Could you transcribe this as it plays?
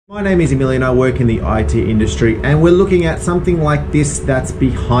My name is Emilio and I work in the IT industry, and we're looking at something like this that's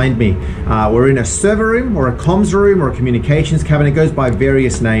behind me. We're in a server room or a comms room or a communications cabinet. It goes by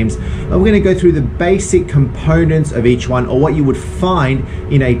various names. And we're going to go through the basic components of each one, or what you would find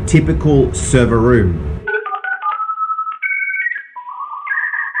in a typical server room.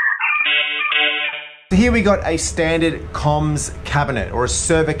 Here we got a standard comms cabinet or a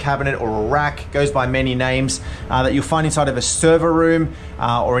server cabinet or a rack, goes by many names, that you'll find inside of a server room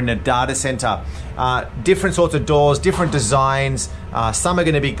or in a data center. Different sorts of doors, different designs. Some are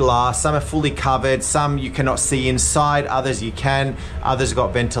going to be glass, some are fully covered, some you cannot see inside, others you can, others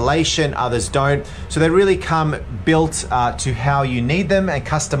got ventilation, others don't. So they really come built to how you need them and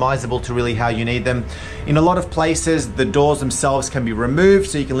customizable to really how you need them. In a lot of places, the doors themselves can be removed,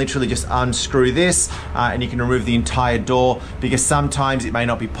 so you can literally just unscrew this and you can remove the entire door, because sometimes it may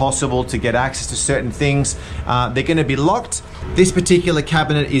not be possible to get access to certain things. They're going to be locked. This particular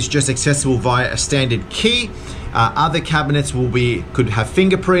cabinet is just accessible via a standard key. Other cabinets could have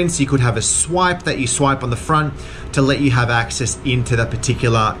fingerprints. You could have a swipe that you swipe on the front to let you have access into that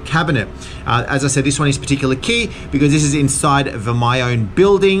particular cabinet. As I said, this one is particular key because this is inside of my own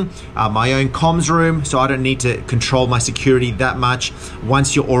building, my own comms room, so I don't need to control my security that much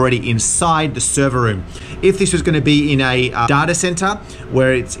once you're already inside the server room. If this was going to be in a data center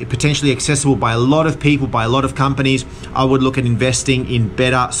where it's potentially accessible by a lot of people, by a lot of companies, I would look at investing in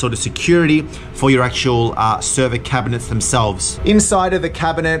better sort of security for your actual server cabinets themselves. Inside of the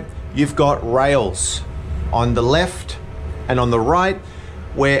cabinet, you've got rails on the left and on the right,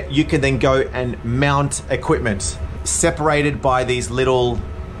 where you can then go and mount equipment, separated by these little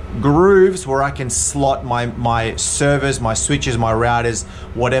grooves where I can slot my servers, my switches, my routers,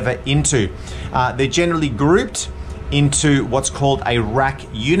 whatever into. They're generally grouped into what's called a rack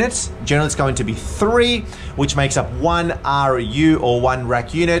unit. Generally it's going to be 3, which makes up one RU or one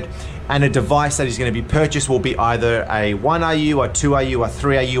rack unit, and a device that is going to be purchased will be either a 1RU, a 2RU, a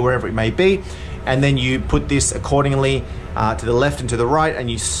 3RU, wherever it may be. And then you put this accordingly to the left and to the right,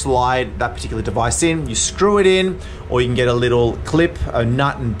 and you slide that particular device in. You screw it in, or you can get a little clip, a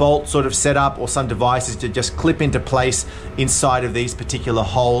nut and bolt sort of setup, or some devices to just clip into place inside of these particular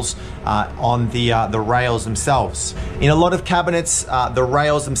holes on the rails themselves. In a lot of cabinets, the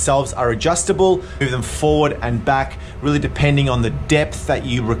rails themselves are adjustable. Move them forward and back, really depending on the depth that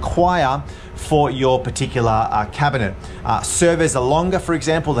you require for your particular cabinet. Servers are longer, for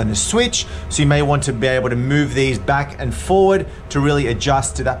example, than a switch, so you may want to be able to move these back and forward to really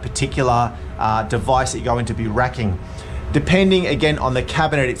adjust to that particular device that you're going to be racking. Depending again on the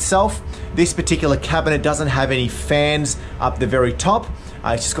cabinet itself, this particular cabinet doesn't have any fans up the very top.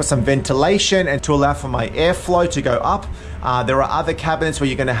 It's just got some ventilation and to allow for my airflow to go up. There are other cabinets where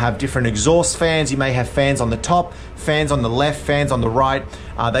you're going to have different exhaust fans. You may have fans on the top, fans on the left, fans on the right.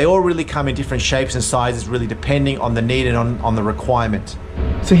 They all really come in different shapes and sizes, really depending on the need and on the requirement.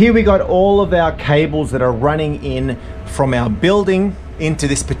 So here we got all of our cables that are running in from our building into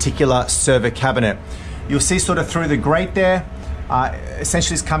this particular server cabinet. You'll see sort of through the grate there,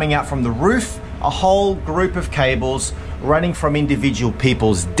 essentially it's coming out from the roof, a whole group of cables running from individual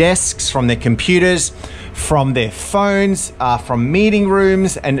people's desks, from their computers, from their phones, from meeting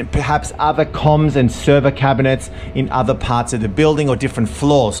rooms, and perhaps other comms and server cabinets in other parts of the building or different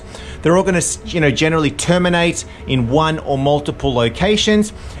floors. They're all going to, generally terminate in one or multiple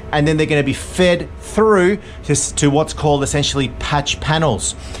locations, and then they're going to be fed through to what's called essentially patch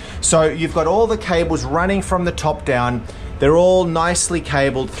panels. So you've got all the cables running from the top down. They're all nicely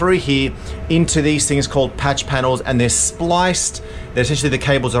cabled through here into these things called patch panels, and they're spliced. Essentially the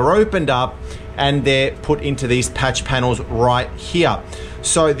cables are opened up and they're put into these patch panels right here.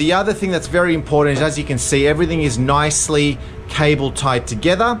 So the other thing that's very important is, as you can see, everything is nicely cable tied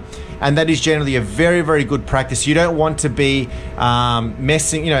together, and that is generally a very, very good practice. You don't want to be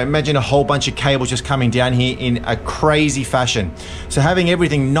messing, imagine a whole bunch of cables just coming down here in a crazy fashion. So having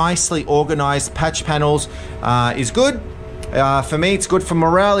everything nicely organized, patch panels is good. For me, it's good for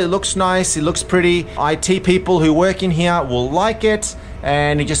morale. It looks nice, it looks pretty. IT people who work in here will like it,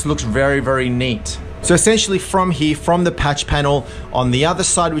 and it just looks very, very neat. So essentially from here, from the patch panel on the other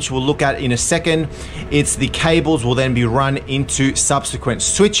side, which we'll look at in a second, it's the cables will then be run into subsequent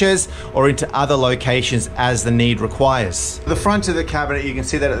switches or into other locations as the need requires. The front of the cabinet, you can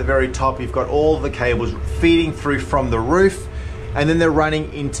see that at the very top, you've got all the cables feeding through from the roof, and then they're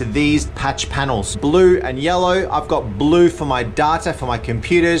running into these patch panels. Blue and yellow. I've got blue for my data, for my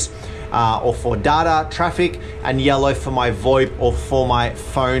computers, or for data traffic, and yellow for my VoIP or for my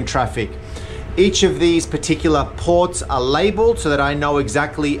phone traffic. Each of these particular ports are labeled so that I know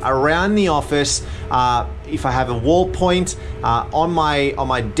exactly around the office, if I have a wall point on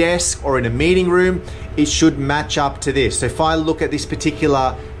my desk or in a meeting room, it should match up to this. So if I look at this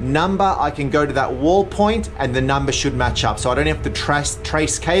particular number, I can go to that wall point and the number should match up. So I don't have to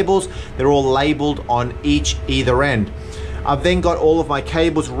trace cables. They're all labeled on either end. I've then got all of my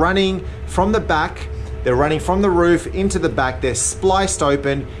cables running from the back. They're running from the roof into the back, they're spliced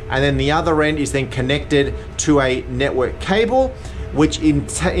open, and then the other end is then connected to a network cable, which in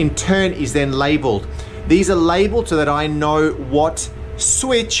turn is then labeled. These are labeled so that I know what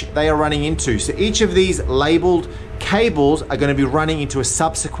switch they are running into. So each of these labeled cables are going to be running into a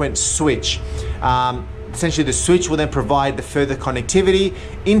subsequent switch. Essentially, the switch will then provide the further connectivity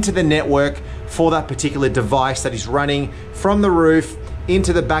into the network for that particular device that is running from the roof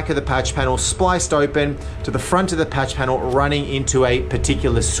into the back of the patch panel, spliced open to the front of the patch panel, running into a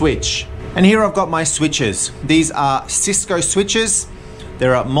particular switch. And here I've got my switches. These are Cisco switches.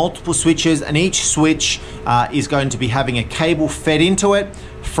 There are multiple switches, and each switch is going to be having a cable fed into it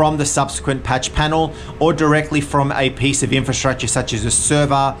from the subsequent patch panel or directly from a piece of infrastructure such as a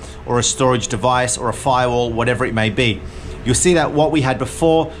server or a storage device or a firewall, whatever it may be. You'll see that what we had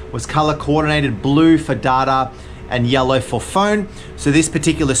before was color coordinated, blue for data and yellow for phone. So this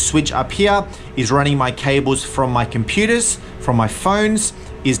particular switch up here is running my cables from my computers, from my phones,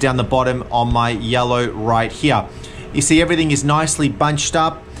 is down the bottom on my yellow right here. You see everything is nicely bunched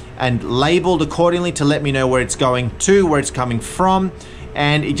up and labeled accordingly to let me know where it's going to, where it's coming from.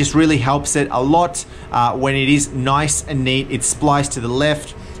 And it just really helps it a lot when it is nice and neat. It's spliced to the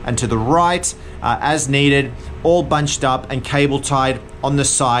left and to the right as needed, all bunched up and cable tied on the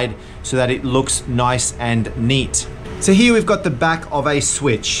side so that it looks nice and neat. So here we've got the back of a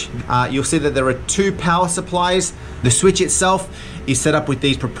switch. You'll see that there are two power supplies. The switch itself is set up with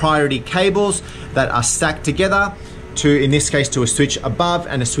these proprietary cables that are stacked together to, in this case, to a switch above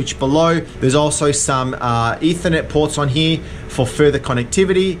and a switch below. There's also some Ethernet ports on here for further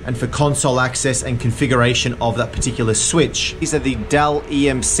connectivity and for console access and configuration of that particular switch. These are the Dell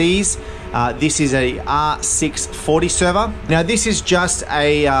EMCs. This is a R640 server. Now this is just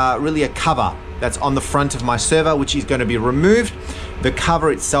a really a cover that's on the front of my server, which is going to be removed. The cover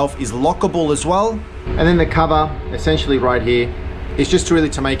itself is lockable as well. And then the cover, essentially right here, is just really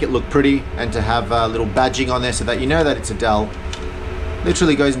to make it look pretty and to have a little badging on there so that you know that it's a Dell.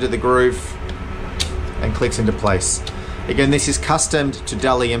 Literally goes into the groove and clicks into place. Again, this is custom to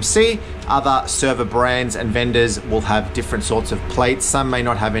Dell EMC. Other server brands and vendors will have different sorts of plates. Some may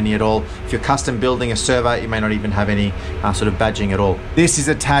not have any at all. If you're custom building a server, you may not even have any sort of badging at all. This is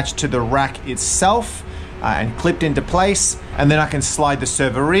attached to the rack itself and clipped into place. And then I can slide the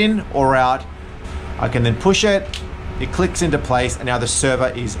server in or out. I can then push it. It clicks into place and now the server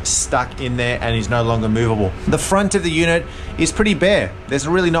is stuck in there and is no longer movable. The front of the unit is pretty bare. There's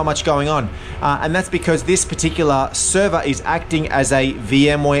really not much going on. And that's because this particular server is acting as a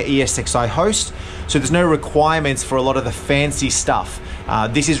VMware ESXi host. So there's no requirements for a lot of the fancy stuff.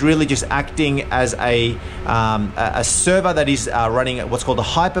 This is really just acting as a server that is running what's called a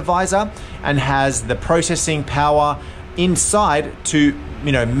hypervisor and has the processing power inside to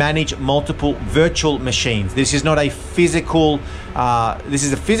manage multiple virtual machines. This is not a physical, this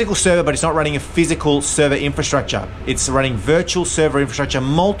is a physical server, but it's not running a physical server infrastructure. It's running virtual server infrastructure,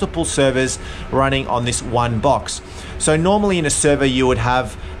 multiple servers running on this one box. So normally in a server you would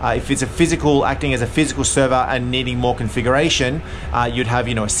have, if it's a physical, acting as a physical server and needing more configuration, you'd have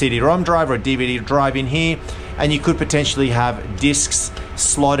a CD-ROM drive or a DVD drive in here, and you could potentially have disks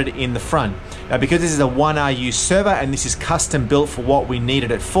slotted in the front. Now, because this is a 1RU server and this is custom built for what we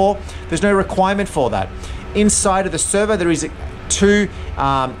needed it for, there's no requirement for that. Inside of the server, there is two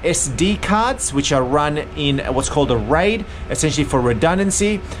SD cards which are run in what's called a RAID, essentially for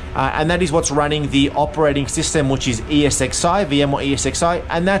redundancy, and that is what's running the operating system, which is ESXi, VMware ESXi,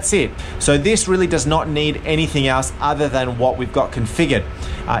 and that's it. So this really does not need anything else other than what we've got configured.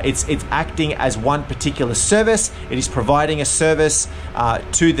 It's acting as one particular service. It is providing a service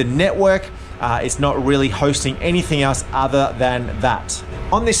to the network. It's not really hosting anything else other than that.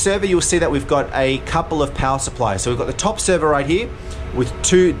 On this server, you'll see that we've got a couple of power supplies. So we've got the top server right here with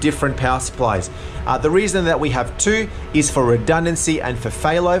two different power supplies. The reason that we have two is for redundancy and for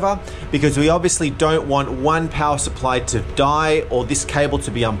failover, because we obviously don't want one power supply to die or this cable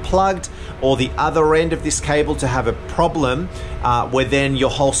to be unplugged or the other end of this cable to have a problem where then your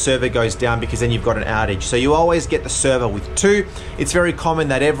whole server goes down, because then you've got an outage. So you always get the server with two. It's very common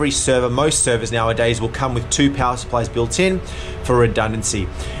that every server, most servers nowadays, will come with two power supplies built in for redundancy.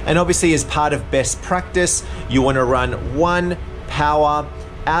 And obviously as part of best practice, you want to run one power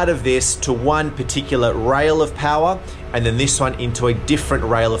out of this to one particular rail of power, and then this one into a different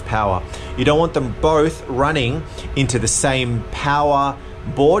rail of power. You don't want them both running into the same power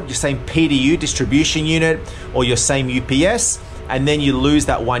board, your same PDU distribution unit, or your same UPS, and then you lose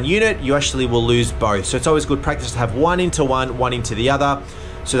that one unit. You actually will lose both. So it's always good practice to have one into one into the other,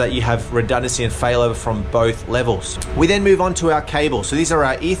 so that you have redundancy and failover from both levels. We then move on to our cables. So these are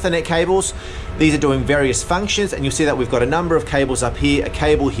our Ethernet cables. These are doing various functions, and you'll see that we've got a number of cables up here, a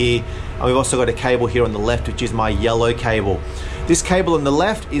cable here, and we've also got a cable here on the left, which is my yellow cable. This cable on the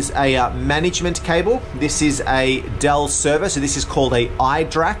left is a management cable. This is a Dell server, so this is called a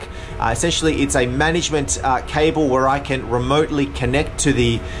iDRAC. Essentially, it's a management cable where I can remotely connect to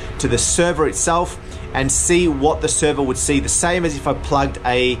the server itself and see what the server would see, the same as if I plugged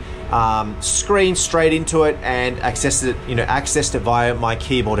a screen straight into it and accessed it via my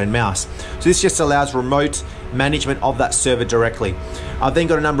keyboard and mouse. So this just allows remote management of that server directly. I've then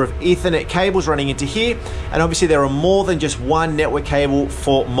got a number of Ethernet cables running into here, and obviously there are more than just one network cable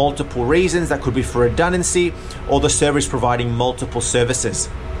for multiple reasons. That could be for redundancy, or the server is providing multiple services.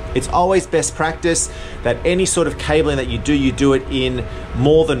 It's always best practice that any sort of cabling that you do it in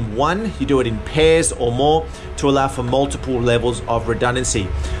more than one. You do it in pairs or more to allow for multiple levels of redundancy.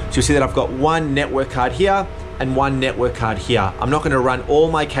 So you'll see that I've got one network card here and one network card here. I'm not going to run all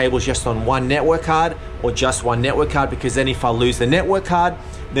my cables just on one network card or just one network card, because then if I lose the network card,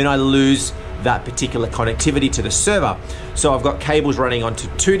 then I lose that particular connectivity to the server. So I've got cables running onto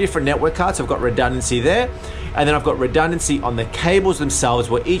two different network cards. I've got redundancy there, and then I've got redundancy on the cables themselves,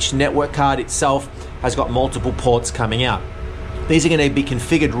 where each network card itself has got multiple ports coming out. These are going to be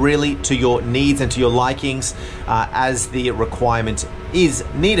configured really to your needs and to your likings as the requirement is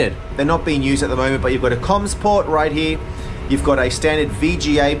needed. They're not being used at the moment, but you've got a COMMS port right here. You've got a standard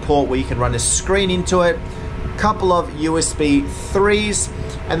VGA port where you can run a screen into it, a couple of USB 3s,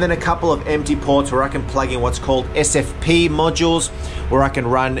 and then a couple of empty ports where I can plug in what's called SFP modules, where I can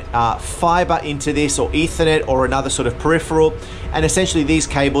run fiber into this, or Ethernet, or another sort of peripheral. And essentially these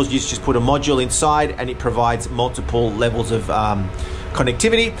cables, you just put a module inside and it provides multiple levels of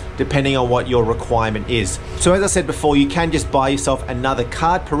connectivity depending on what your requirement is. So as I said before, you can just buy yourself another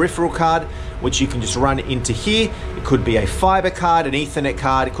card, peripheral card, which you can just run into here. It could be a fiber card, an Ethernet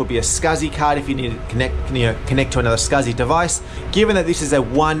card, it could be a SCSI card if you need to connect to another SCSI device. Given that this is a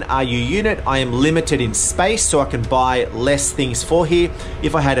 1 RU unit, I am limited in space, so I can buy less things for here.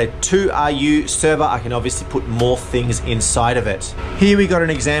 If I had a 2 RU server, I can obviously put more things inside of it. Here we got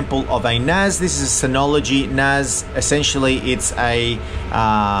an example of a NAS. This is a Synology NAS. Essentially, it's a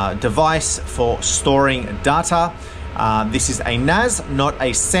device for storing data. This is a NAS, not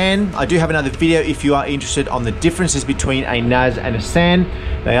a SAN. I do have another video if you are interested on the differences between a NAS and a SAN.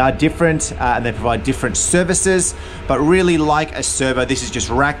 They are different and they provide different services, but really like a server, this is just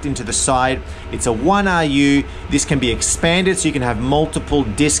racked into the side. It's a 1 RU. This can be expanded, so you can have multiple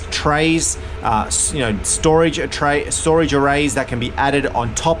disk trays, storage arrays that can be added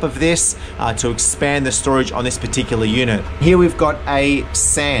on top of this to expand the storage on this particular unit. Here we've got a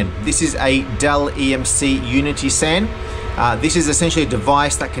SAN. This is a Dell EMC Unity SAN. This is essentially a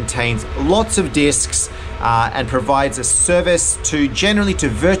device that contains lots of disks and provides a service generally to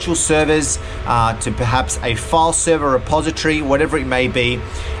virtual servers, to perhaps a file server repository, whatever it may be, in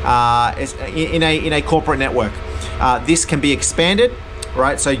a corporate network. This can be expanded,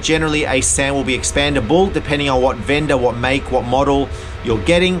 right? So generally a SAN will be expandable depending on what vendor, what make, what model you're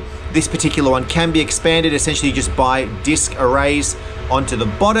getting. This particular one can be expanded. Essentially, you just buy disk arrays onto the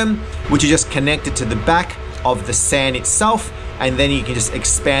bottom, which are just connected to the back of the SAN itself, and then you can just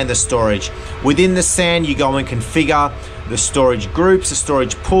expand the storage. Within the SAN, you go and configure the storage groups, the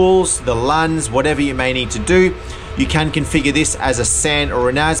storage pools, the LUNs, whatever you may need to do. You can configure this as a SAN or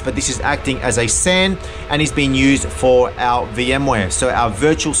a NAS, but this is acting as a SAN and is being used for our VMware. So our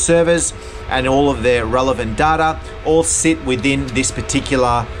virtual servers and all of their relevant data all sit within this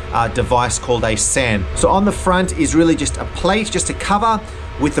particular device called a SAN. So on the front is really just a plate, just a cover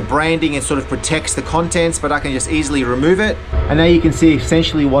with the branding, and sort of protects the contents, but I can just easily remove it. And now you can see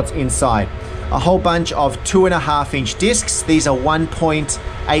essentially what's inside. A whole bunch of 2.5-inch discs. These are 1.8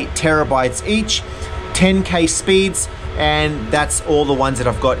 terabytes each, 10K speeds, and that's all the ones that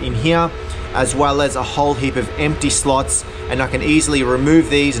I've got in here. as well as a whole heap of empty slots, and I can easily remove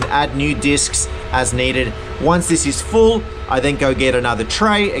these and add new disks as needed. Once this is full, I then go get another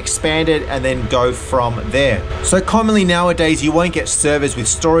tray, expand it, and then go from there. So commonly nowadays, you won't get servers with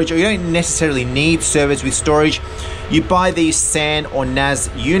storage, or you don't necessarily need servers with storage. You buy these SAN or NAS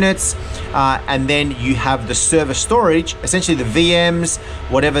units, and then you have the server storage. Essentially the VMs,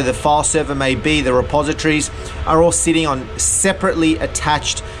 whatever the file server may be, the repositories, are all sitting on separately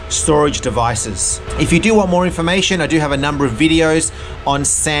attached storage devices. If you do want more information, I do have a number of videos on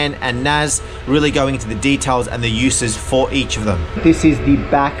SAN and NAS, really going into the details and the uses for each of them. This is the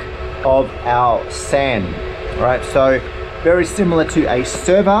back of our SAN, right? So very similar to a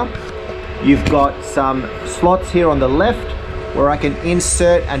server. You've got some slots here on the left where I can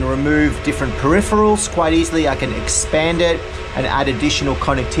insert and remove different peripherals quite easily. I can expand it and add additional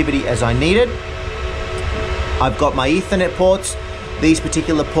connectivity as I need it. I've got my Ethernet ports, these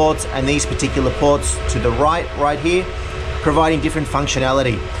particular ports and these particular ports to the right here, providing different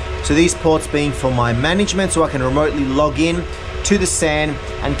functionality. So these ports being for my management, so I can remotely log in to the SAN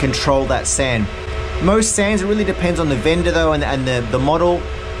and control that SAN. Most SANs, it really depends on the vendor though, and the model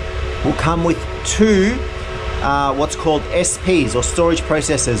will come with two what's called SPs, or storage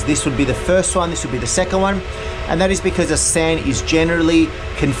processors. This would be the first one, this would be the second one, and that is because a SAN is generally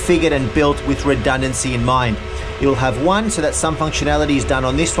configured and built with redundancy in mind. You'll have one so that some functionality is done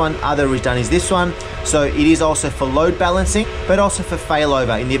on this one, other is done is this one. So it is also for load balancing, but also for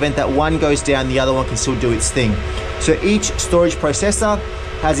failover. In the event that one goes down, the other one can still do its thing. So each storage processor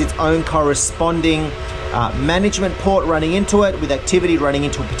has its own corresponding management port running into it, with activity running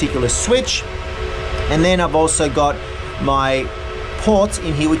into a particular switch. And then I've also got my ports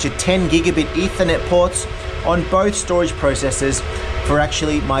in here, which are 10 gigabit Ethernet ports on both storage processors for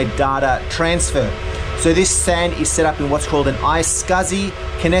actually my data transfer. So this SAN is set up in what's called an iSCSI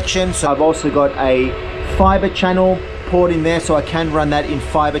connection. So I've also got a fiber channel port in there, so I can run that in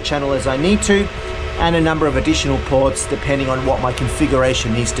fiber channel as I need to, and a number of additional ports depending on what my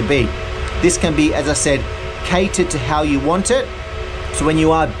configuration needs to be. This can be, as I said, catered to how you want it. So when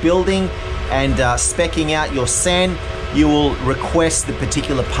you are building and speccing out your SAN, you will request the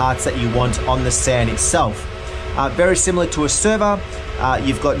particular parts that you want on the SAN itself. Very similar to a server,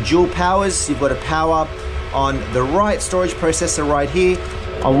 you've got dual powers. You've got a power on the right storage processor right here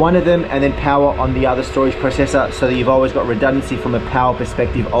on one of them, and then power on the other storage processor, so that you've always got redundancy from a power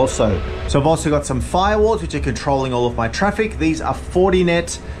perspective also. So I've also got some firewalls which are controlling all of my traffic. These are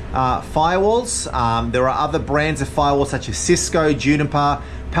Fortinet firewalls. There are other brands of firewalls such as Cisco, Juniper,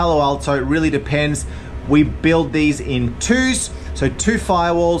 Palo Alto. It really depends. We build these in twos, so two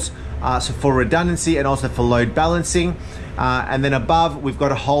firewalls, so for redundancy and also for load balancing. And then above, we've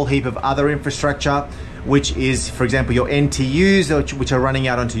got a whole heap of other infrastructure, which is, for example, your NTUs, which are running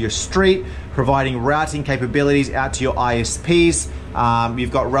out onto your street, providing routing capabilities out to your ISPs.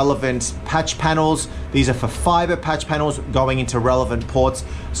 You've got relevant patch panels. These are for fiber patch panels going into relevant ports.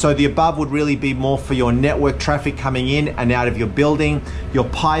 So the above would really be more for your network traffic coming in and out of your building, your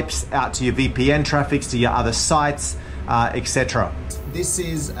pipes out to your VPN traffics, to your other sites, etc. This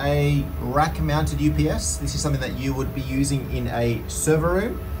is a rack-mounted UPS. This is something that you would be using in a server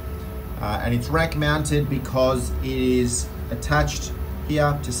room. And it's rack-mounted because it is attached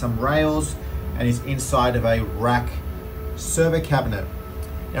here to some rails and is inside of a rack server cabinet.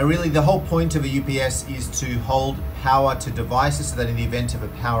 Now really the whole point of a UPS is to hold power to devices, so that in the event of a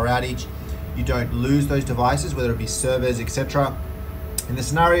power outage, you don't lose those devices, whether it be servers, etc. In the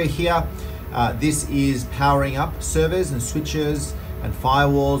scenario here, this is powering up servers and switches and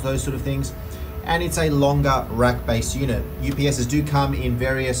firewalls, those sort of things. And it's a longer rack-based unit. UPSs do come in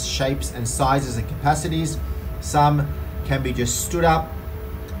various shapes and sizes and capacities. Some can be just stood up.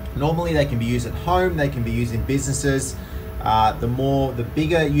 Normally they can be used at home, they can be used in businesses. The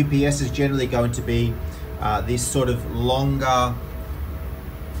bigger UPS is generally going to be this sort of longer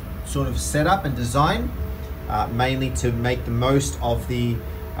sort of setup and design, mainly to make the most of the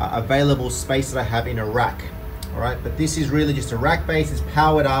available space that I have in a rack. All right, but this is really just a rack base. It's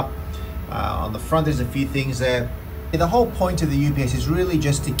powered up. On the front, there's a few things there. The whole point of the UPS is really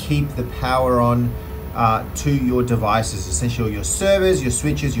just to keep the power on to your devices, essentially your servers, your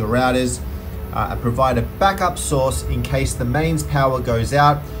switches, your routers, and provide a backup source in case the mains power goes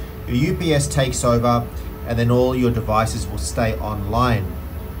out. Your UPS takes over, and then all your devices will stay online.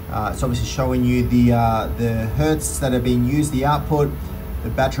 It's obviously showing you the hertz that are being used, the output, the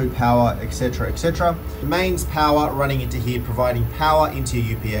battery power, etc., etc. The mains power running into here, providing power into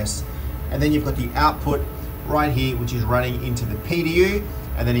your UPS. And then you've got the output right here, which is running into the PDU,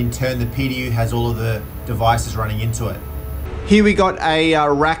 and then in turn the PDU has all of the devices running into it. Here we got a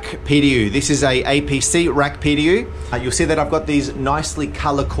rack PDU. This is a APC rack PDU. You'll see that I've got these nicely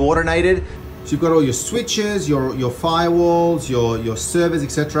color coordinated. So you've got all your switches, your firewalls, your servers,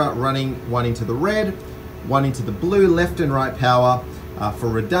 etc. running one into the red, one into the blue, left and right power for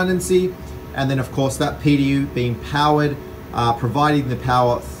redundancy. And then of course that PDU being powered, providing the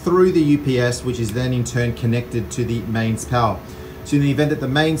power through the UPS, which is then in turn connected to the mains power. So in the event that the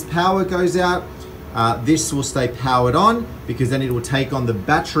mains power goes out, this will stay powered on because then it will take on the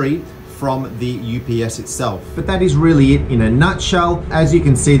battery from the UPS itself. But that is really it in a nutshell. As you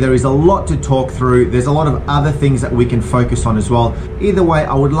can see, there is a lot to talk through. There's a lot of other things that we can focus on as well. Either way,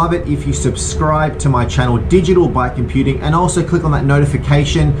 I would love it if you subscribe to my channel, Digital Byte Computing, and also click on that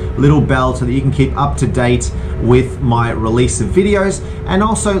notification little bell so that you can keep up to date with my release of videos. And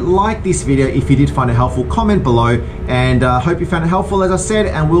also like this video if you did find it helpful, comment below, and hope you found it helpful, as I said,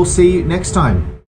 and we'll see you next time.